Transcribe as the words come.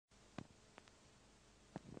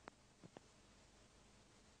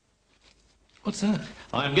What's that?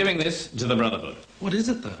 I'm giving this to the Brotherhood. What is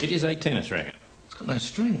it, though? It is a tennis racket. It's got no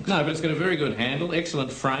strings. No, but it's got a very good handle, excellent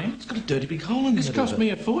frame. It's got a dirty big hole in It's the middle cost of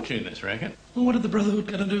me it. a fortune, this racket. Well, what are the Brotherhood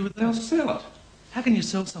going to do with They'll that? sell it. How can you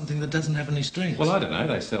sell something that doesn't have any strings? Well, I don't know.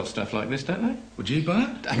 They sell stuff like this, don't they? Would you buy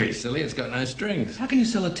it? Don't be silly. It's got no strings. How can you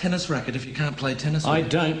sell a tennis racket if you can't play tennis with I it?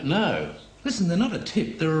 don't know. Listen, they're not a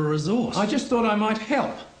tip, they're a resource. I just thought I might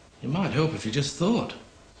help. You might help if you just thought.